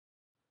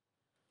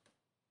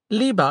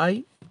Li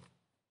Bai,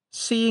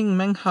 seeing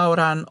Meng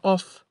Haoran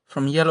off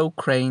from Yellow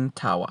Crane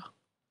Tower.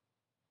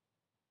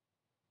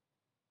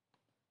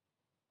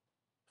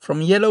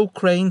 From Yellow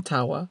Crane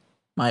Tower,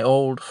 my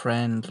old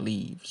friend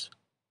leaves.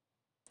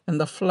 In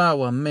the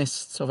flower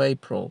mists of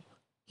April,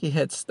 he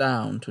heads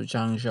down to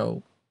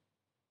Jiangzhou.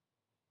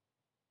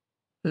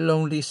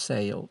 Lonely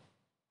sail,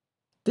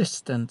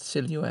 distant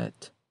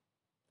silhouette,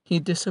 he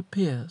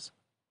disappears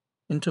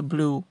into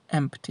blue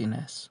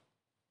emptiness.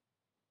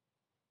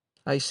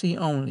 I see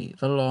only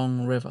the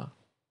long river,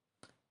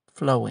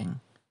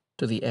 flowing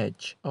to the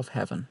edge of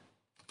heaven.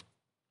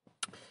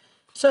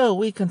 So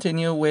we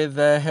continue with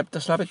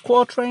heptasyllabic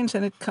quatrains,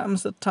 and it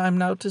comes the time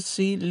now to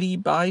see Li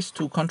Bai's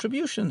two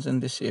contributions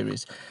in this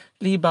series.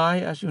 Li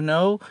Bai, as you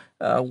know,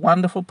 a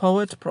wonderful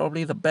poet,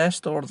 probably the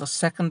best or the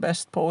second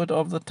best poet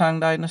of the Tang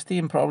Dynasty,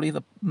 and probably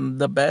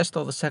the best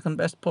or the second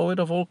best poet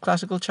of all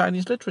classical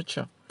Chinese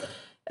literature.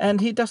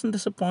 And he doesn't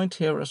disappoint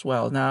here as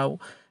well. Now,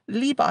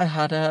 Li Bai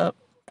had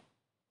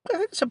I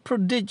think it's a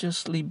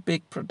prodigiously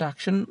big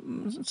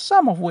production,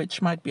 some of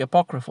which might be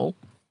apocryphal.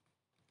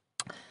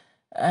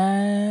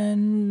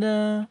 And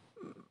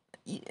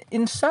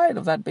inside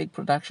of that big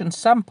production,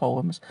 some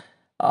poems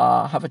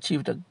have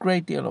achieved a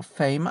great deal of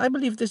fame. I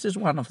believe this is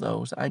one of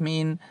those. I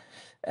mean,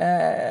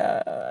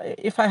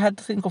 if I had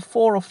to think of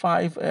 4 or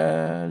 5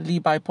 Li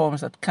Bai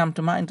poems that come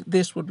to mind,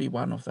 this would be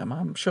one of them.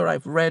 I'm sure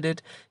I've read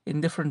it in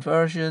different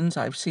versions.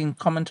 I've seen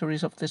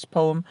commentaries of this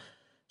poem,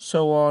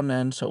 so on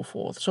and so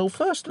forth. So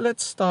first,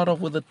 let's start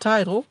off with the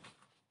title,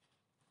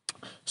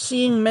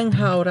 Seeing Meng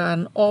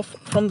Haoran off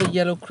from the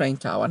Yellow Crane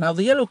Tower. Now,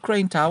 the Yellow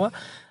Crane Tower,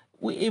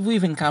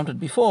 we've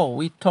encountered before.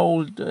 We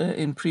told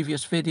in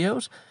previous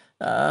videos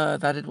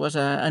that it was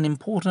an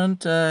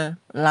important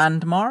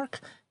landmark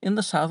in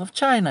the south of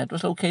China. It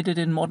was located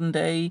in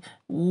modern-day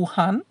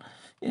Wuhan,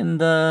 in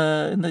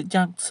the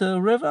Yangtze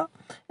River,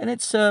 and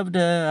it served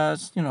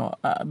as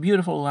a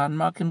beautiful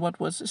landmark in what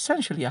was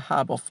essentially a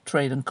hub of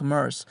trade and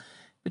commerce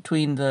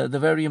between the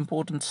very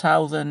important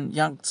southern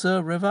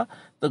Yangtze River,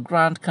 the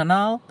Grand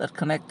Canal that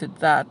connected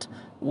that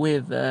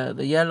with the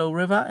Yellow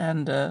River,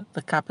 and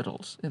the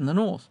capitals in the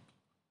north.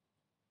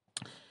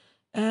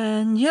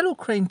 And Yellow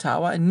Crane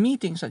Tower and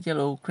meetings at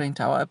Yellow Crane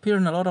Tower appear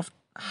in a lot of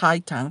High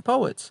Tang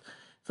poets.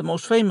 The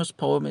most famous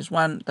poem is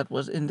one that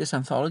was in this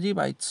anthology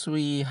by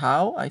Cui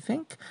Hao, I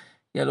think,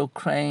 Yellow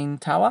Crane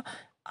Tower.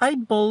 I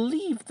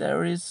believe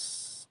there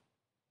is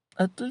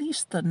at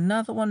least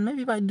another one,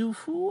 maybe by Du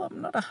Fu. I'm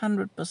not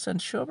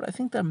 100% sure, but I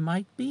think there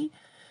might be.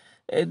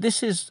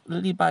 This is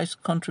Li Bai's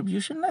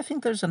contribution. I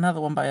think there's another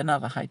one by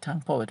another High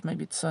Tang poet.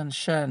 Maybe it's Sun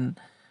Shen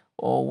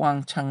or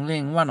Wang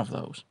Changling, one of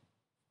those.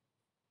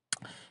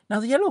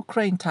 Now, the Yellow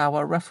Crane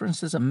Tower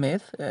references a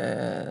myth.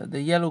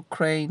 The Yellow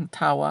Crane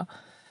Tower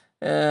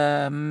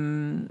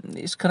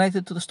is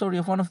connected to the story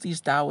of one of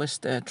these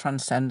Taoist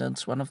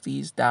transcendents, one of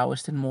these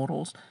Taoist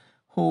immortals,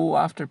 who,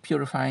 after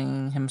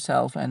purifying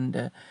himself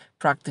and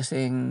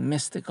practicing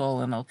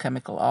mystical and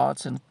alchemical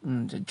arts and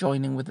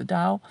joining with the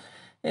Tao,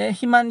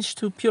 he managed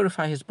to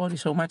purify his body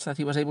so much that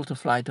he was able to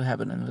fly to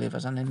heaven and live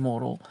as an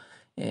immortal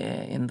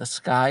in the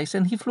skies,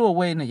 and he flew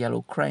away in a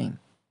yellow crane.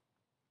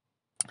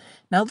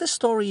 Now, this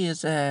story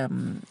is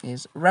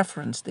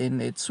referenced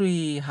in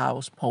Cui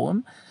Hao's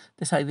poem,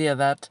 this idea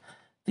that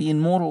the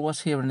immortal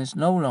was here and is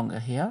no longer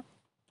here.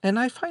 And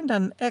I find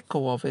an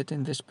echo of it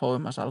in this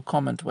poem, as I'll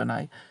comment when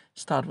I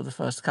start with the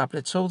first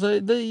couplet. So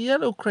the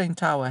Yellow Crane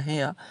Tower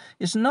here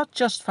is not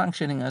just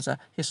functioning as a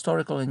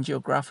historical and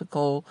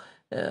geographical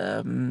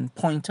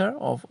pointer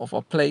of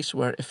a place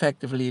where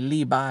effectively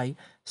Li Bai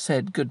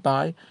said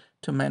goodbye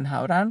to Meng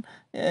Haoran.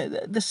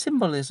 The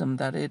symbolism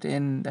that it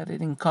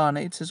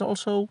incarnates is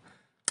also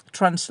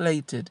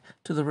translated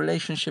to the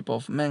relationship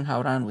of Meng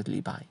Haoran with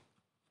Li Bai.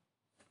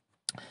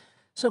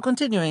 So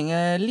continuing,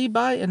 Li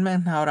Bai and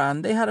Meng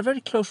Haoran, they had a very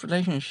close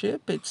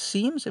relationship, it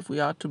seems, if we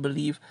are to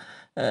believe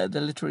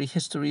the literary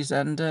histories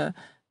and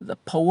the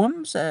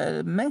poems.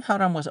 Meng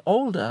Haoran was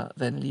older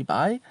than Li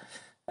Bai.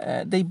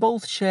 They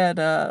both shared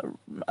a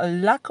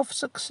lack of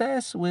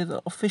success with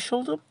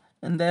officialdom,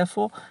 and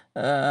therefore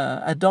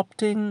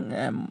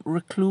adopting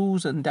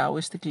recluse and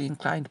Taoistically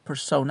inclined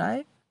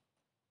personae.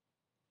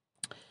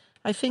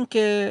 I think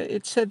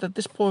it's said that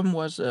this poem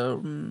was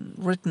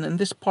written, and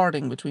this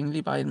parting between Li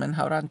Bai and Meng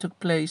Haoran took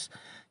place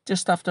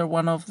just after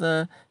one of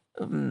the,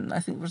 I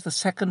think it was the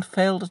second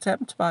failed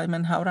attempt by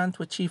Meng Haoran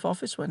to achieve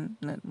office, when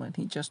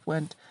he just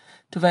went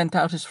to vent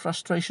out his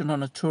frustration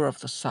on a tour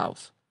of the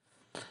south.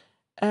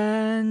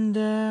 And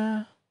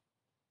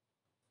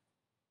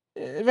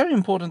very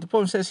important, the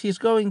poem says he's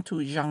going to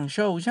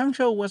Jiangzhou.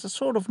 Jiangzhou was a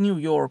sort of New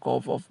York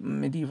of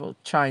medieval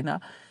China.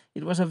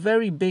 It was a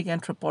very big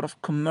entrepot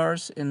of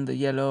commerce in the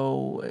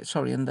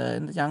in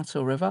the Yangtze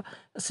River,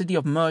 a city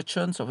of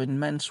merchants, of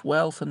immense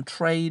wealth and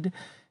trade,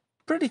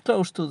 pretty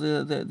close to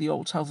the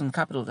old southern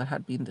capital that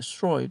had been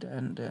destroyed,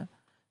 and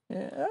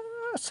a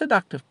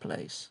seductive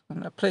place,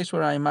 and a place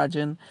where I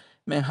imagine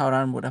Meng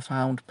Haoran would have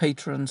found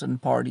patrons and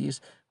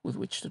parties with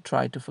which to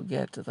try to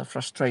forget the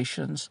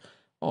frustrations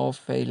of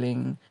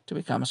failing to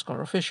become a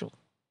scholar official.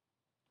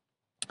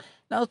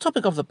 Now, the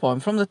topic of the poem,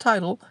 from the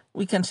title,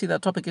 we can see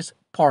that topic is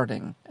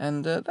parting,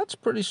 and that's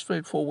pretty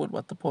straightforward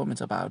what the poem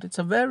is about. It's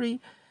a very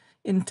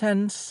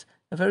intense,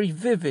 a very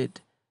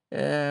vivid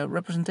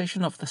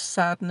representation of the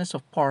sadness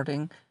of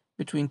parting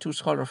between two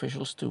scholar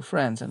officials, two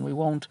friends, and we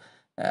won't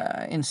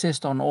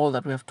insist on all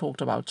that we have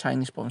talked about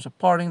Chinese poems of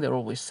parting. They're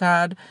always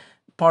sad.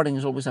 Parting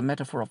is always a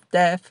metaphor of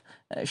death,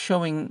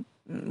 showing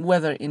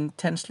whether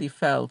intensely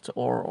felt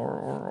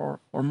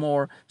or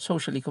more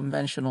socially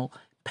conventional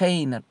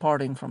pain at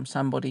parting from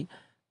somebody,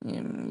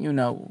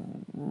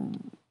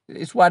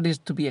 it's what is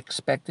to be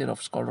expected of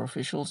scholar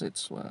officials.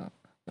 It's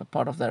a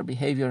part of their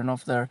behavior and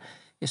of their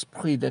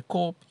esprit de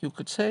corps, you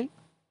could say.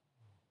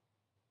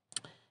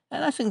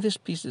 And I think this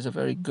piece is a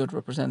very good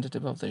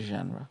representative of the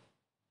genre.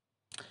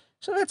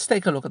 So let's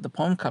take a look at the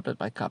poem couplet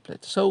by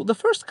couplet. So the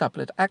first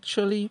couplet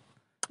actually,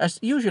 as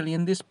usually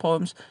in these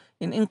poems,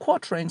 in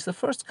quatrains, the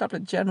first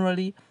couplet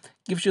generally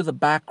gives you the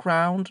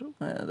background,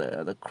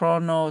 the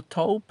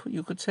chronotope,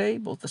 you could say,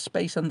 both the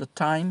space and the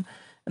time,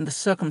 and the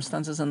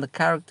circumstances and the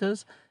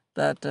characters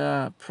that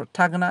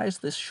protagonize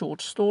this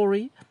short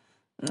story.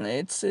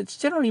 It's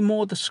generally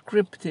more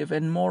descriptive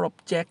and more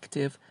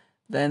objective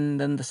than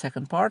the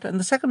second part. And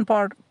the second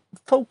part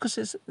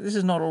focuses, this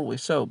is not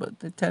always so, but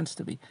it tends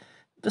to be,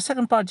 the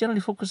second part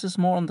generally focuses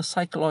more on the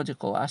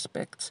psychological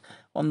aspects,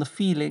 on the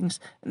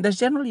feelings, and there's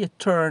generally a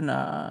turn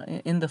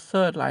in the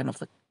third line of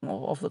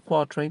the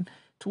quatrain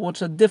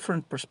towards a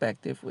different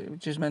perspective,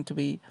 which is meant to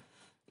be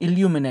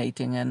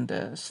illuminating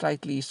and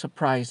slightly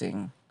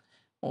surprising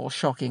or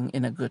shocking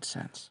in a good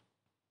sense.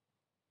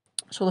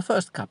 So the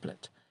first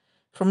couplet.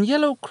 From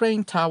Yellow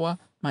Crane Tower,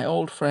 my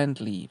old friend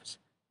leaves.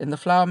 In the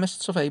flower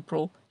mists of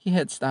April, he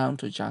heads down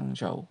to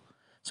Jiangzhou.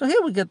 So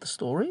here we get the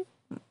story.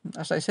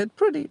 As I said,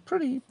 pretty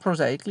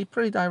prosaically,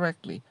 pretty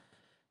directly.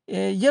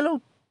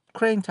 Yellow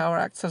Crane Tower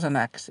acts as an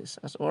axis,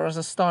 or as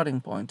a starting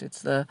point.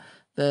 It's the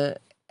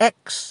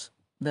X,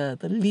 the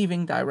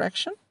leaving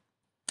direction.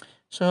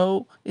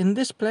 So in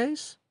this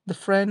place, the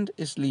friend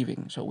is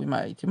leaving. So we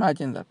might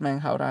imagine that Meng,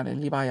 Haoran, and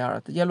Li Bai are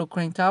at the Yellow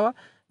Crane Tower.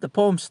 The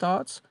poem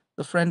starts.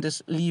 The friend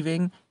is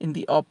leaving in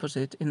the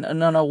opposite, in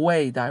an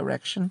away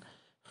direction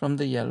from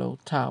the Yellow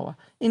Tower.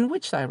 In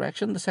which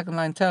direction? The second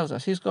line tells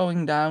us he's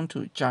going down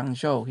to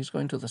Jiangzhou. He's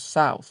going to the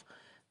south.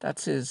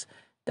 That's his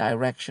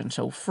direction.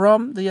 So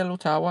from the Yellow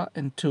Tower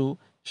and to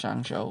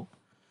Jiangzhou.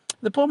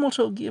 The poem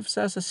also gives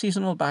us a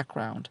seasonal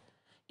background.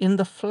 In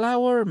the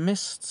flower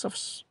mists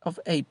of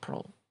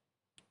April.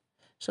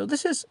 So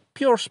this is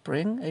pure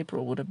spring.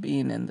 April would have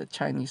been in the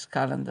Chinese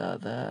calendar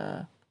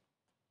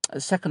the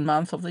second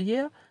month of the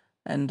year,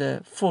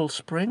 and full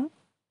spring.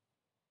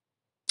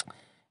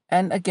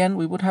 And again,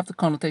 we would have the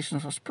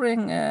connotations of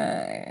spring.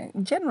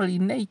 Generally,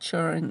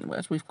 nature, and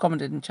as we've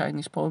commented in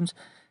Chinese poems,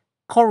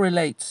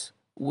 correlates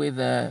with,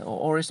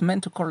 or is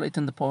meant to correlate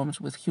in the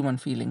poems with human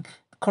feeling.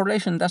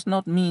 Correlation does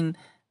not mean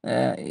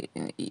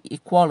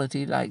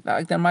equality. Like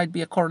there might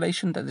be a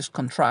correlation that is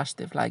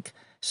contrastive, like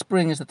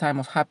spring is the time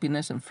of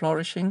happiness and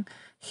flourishing.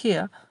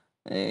 Here,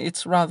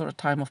 it's rather a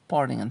time of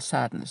parting and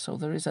sadness. So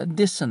there is a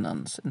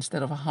dissonance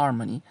instead of a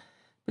harmony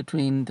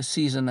between the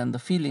season and the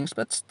feelings,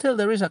 but still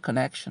there is a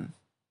connection.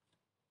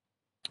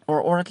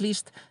 Or at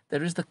least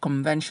there is the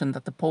convention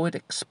that the poet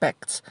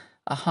expects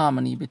a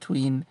harmony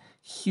between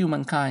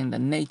humankind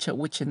and nature,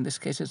 which in this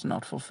case is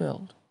not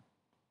fulfilled.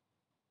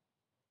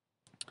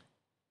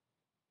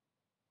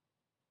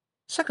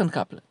 Second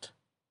couplet.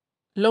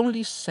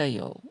 Lonely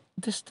sail,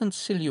 distant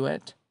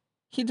silhouette,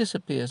 he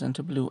disappears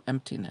into blue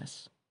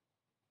emptiness.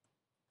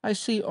 I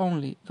see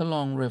only the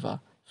long river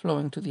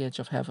flowing to the edge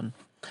of heaven.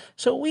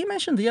 So we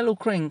mentioned the Yellow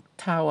Crane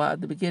Tower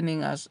at the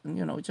beginning as,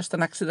 just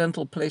an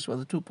accidental place where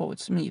the two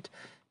poets meet.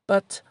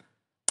 But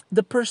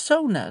the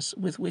personas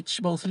with which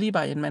both Li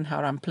Bai and Meng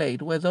Haoran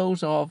played were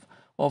those of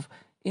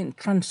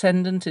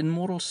transcendent,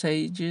 immortal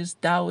sages,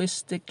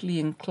 Taoistically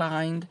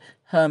inclined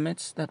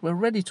hermits that were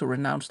ready to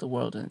renounce the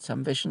world and its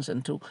ambitions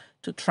and to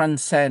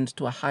transcend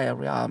to a higher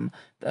realm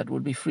that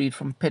would be freed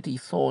from petty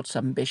thoughts,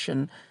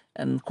 ambition,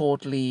 and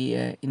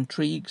courtly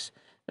intrigues.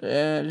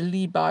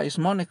 Li Bai's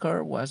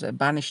moniker was a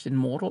banished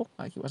immortal,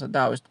 like he was a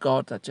Taoist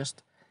god that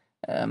just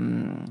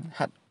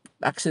had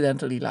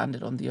accidentally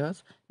landed on the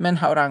earth. Meng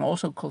Haoran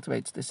also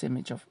cultivates this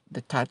image of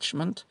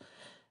detachment.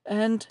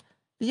 And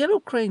the Yellow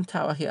Crane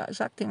Tower here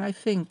is acting, I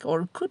think,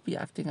 or could be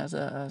acting as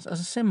a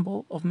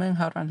symbol of Meng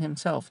Haoran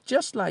himself.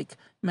 Just like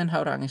Meng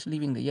Haoran is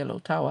leaving the Yellow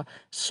Tower,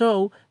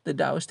 so the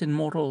Taoist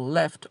immortal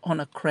left on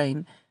a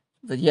crane,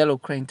 the Yellow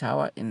Crane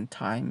Tower, in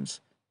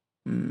times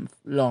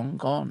long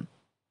gone.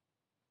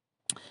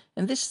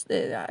 And this,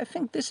 I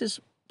think this is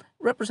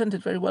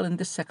represented very well in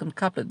this second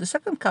couplet. The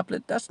second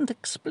couplet doesn't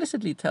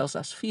explicitly tell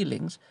us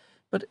feelings,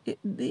 but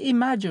the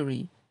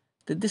imagery,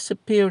 the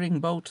disappearing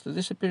boat, the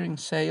disappearing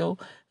sail,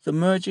 the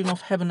merging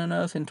of heaven and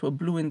earth into a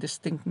blue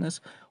indistinctness,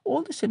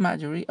 all this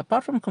imagery,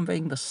 apart from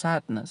conveying the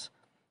sadness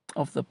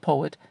of the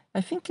poet,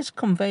 I think is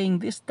conveying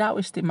this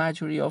Taoist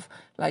imagery of,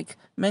 like,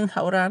 Meng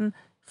Haoran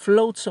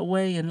floats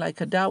away, and like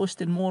a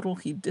Taoist immortal,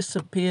 he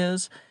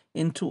disappears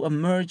into a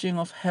merging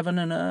of heaven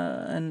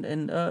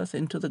and earth,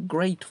 into the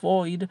great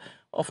void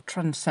of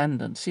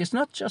transcendence. He is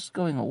not just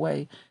going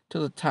away to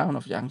the town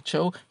of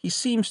Yangzhou, he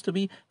seems to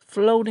be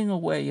floating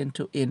away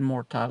into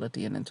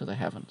immortality and into the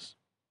heavens.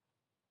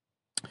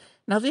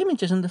 Now, the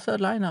images in the third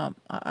line are,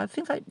 I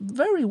think,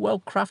 very well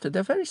crafted.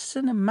 They're very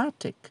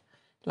cinematic,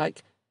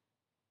 like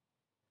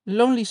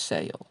Lonely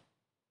Sail.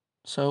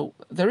 So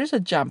there is a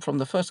jump from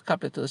the first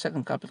couplet to the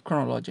second couplet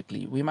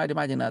chronologically. We might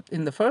imagine that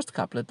in the first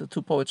couplet, the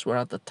two poets were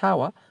at the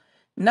tower.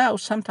 Now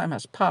some time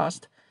has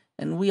passed,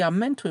 and we are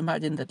meant to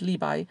imagine that Li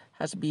Bai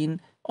has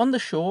been on the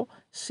shore,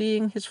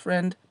 seeing his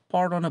friend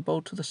part on a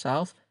boat to the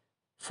south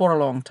for a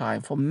long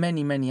time, for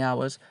many, many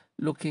hours,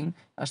 looking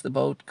as the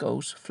boat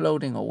goes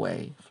floating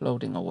away,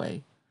 floating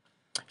away.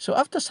 So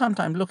after some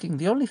time looking,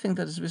 the only thing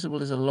that is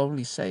visible is a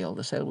lonely sail.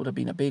 The sail would have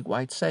been a big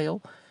white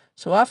sail.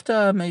 So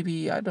after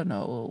maybe, I don't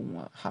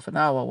know, half an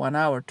hour, 1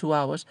 hour, 2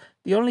 hours,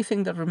 the only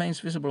thing that remains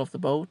visible of the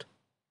boat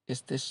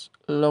is this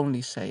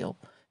lonely sail.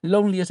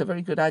 Lonely is a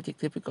very good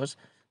adjective because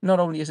not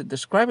only is it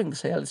describing the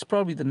sail, it's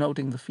probably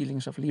denoting the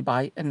feelings of Li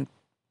Bai and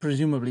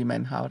presumably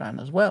Meng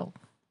Haoran as well.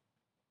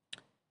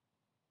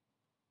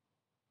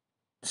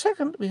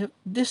 Second, we have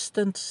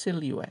distant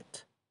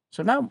silhouette.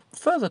 So now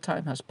further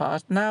time has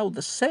passed. Now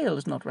the sail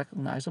is not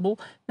recognizable.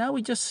 Now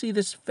we just see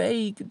this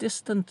vague,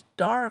 distant,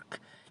 dark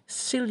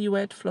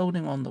silhouette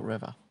floating on the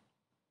river.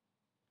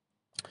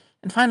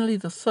 And finally,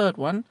 the third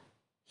one,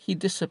 he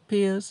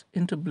disappears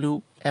into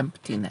blue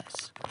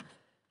emptiness.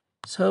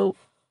 So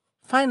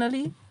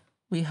finally,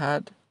 we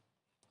had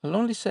a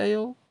lonely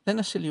sail, then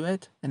a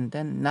silhouette, and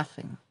then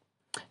nothing.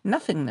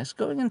 Nothingness,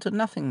 going into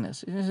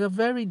nothingness, it is a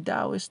very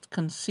Taoist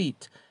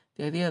conceit.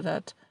 The idea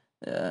that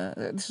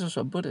this is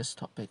also a Buddhist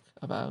topic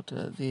about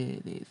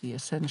the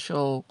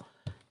essential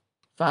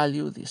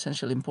value, the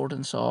essential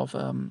importance of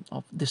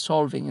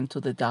dissolving into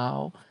the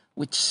Tao,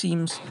 which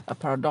seems a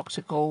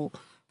paradoxical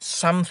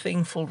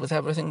something full with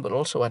everything, but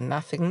also a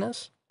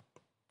nothingness.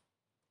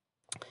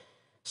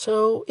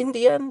 So in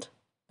the end,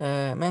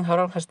 Meng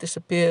Haoran has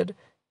disappeared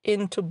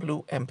into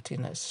blue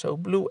emptiness. So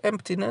blue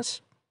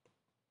emptiness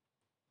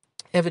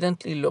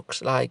evidently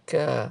looks like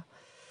the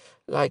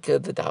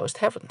Taoist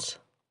heavens.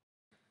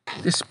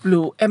 This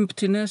blue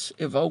emptiness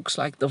evokes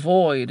like the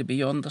void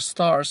beyond the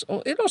stars.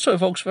 Oh, it also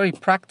evokes very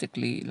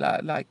practically,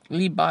 like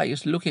Li Bai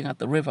is looking at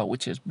the river,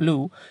 which is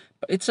blue,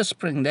 but it's a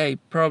spring day,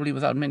 probably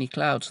without many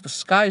clouds. The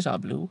skies are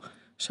blue,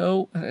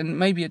 so, and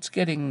maybe it's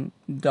getting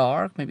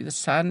dark, maybe the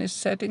sun is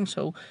setting,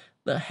 so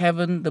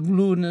the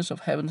blueness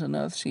of heavens and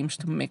earth seems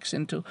to mix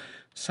into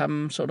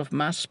some sort of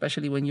mass,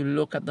 especially when you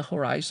look at the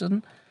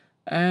horizon.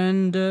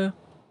 And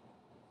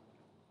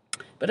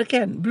but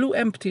again, blue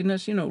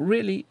emptiness,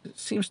 really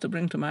seems to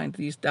bring to mind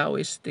these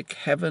Taoistic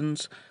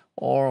heavens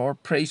or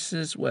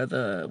places where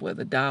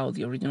the Tao,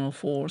 the original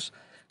force,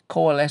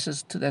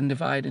 coalesces to then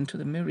divide into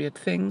the myriad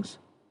things.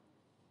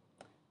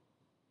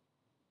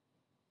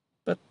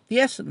 But the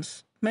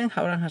essence, Meng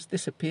Haoran has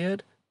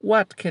disappeared.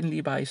 What can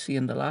Li Bai see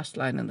in the last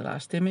line and the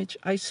last image?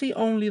 I see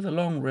only the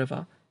long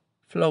river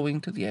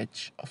flowing to the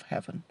edge of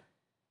heaven.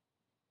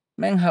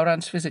 Meng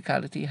Haoran's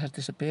physicality has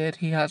disappeared.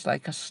 He has,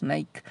 like a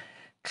snake,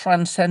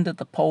 transcended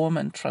the poem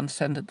and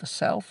transcended the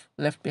self,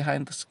 left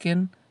behind the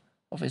skin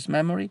of his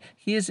memory.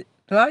 He is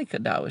like a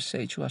Taoist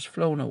sage who has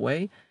flown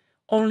away,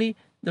 only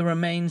the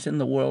remains in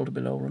the world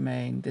below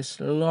remain. This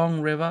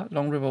long river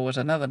was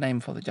another name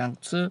for the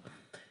Jiangzi,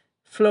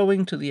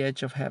 flowing to the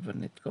edge of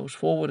heaven. It goes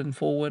forward and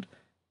forward,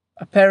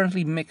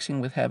 apparently mixing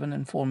with heaven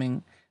and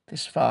forming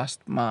this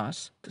vast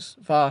mass, this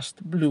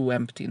vast blue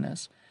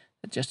emptiness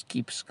that just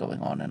keeps going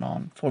on and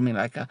on, forming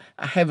like a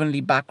heavenly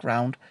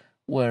background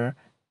where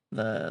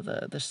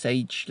the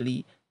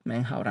sagely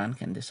Meng Haoran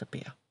can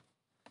disappear.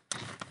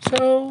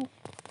 So,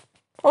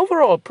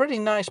 overall, pretty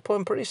nice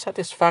poem, pretty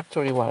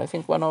satisfactory one. I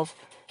think one of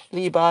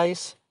Li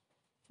Bai's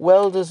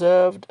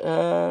well-deserved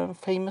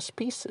famous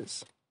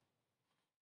pieces.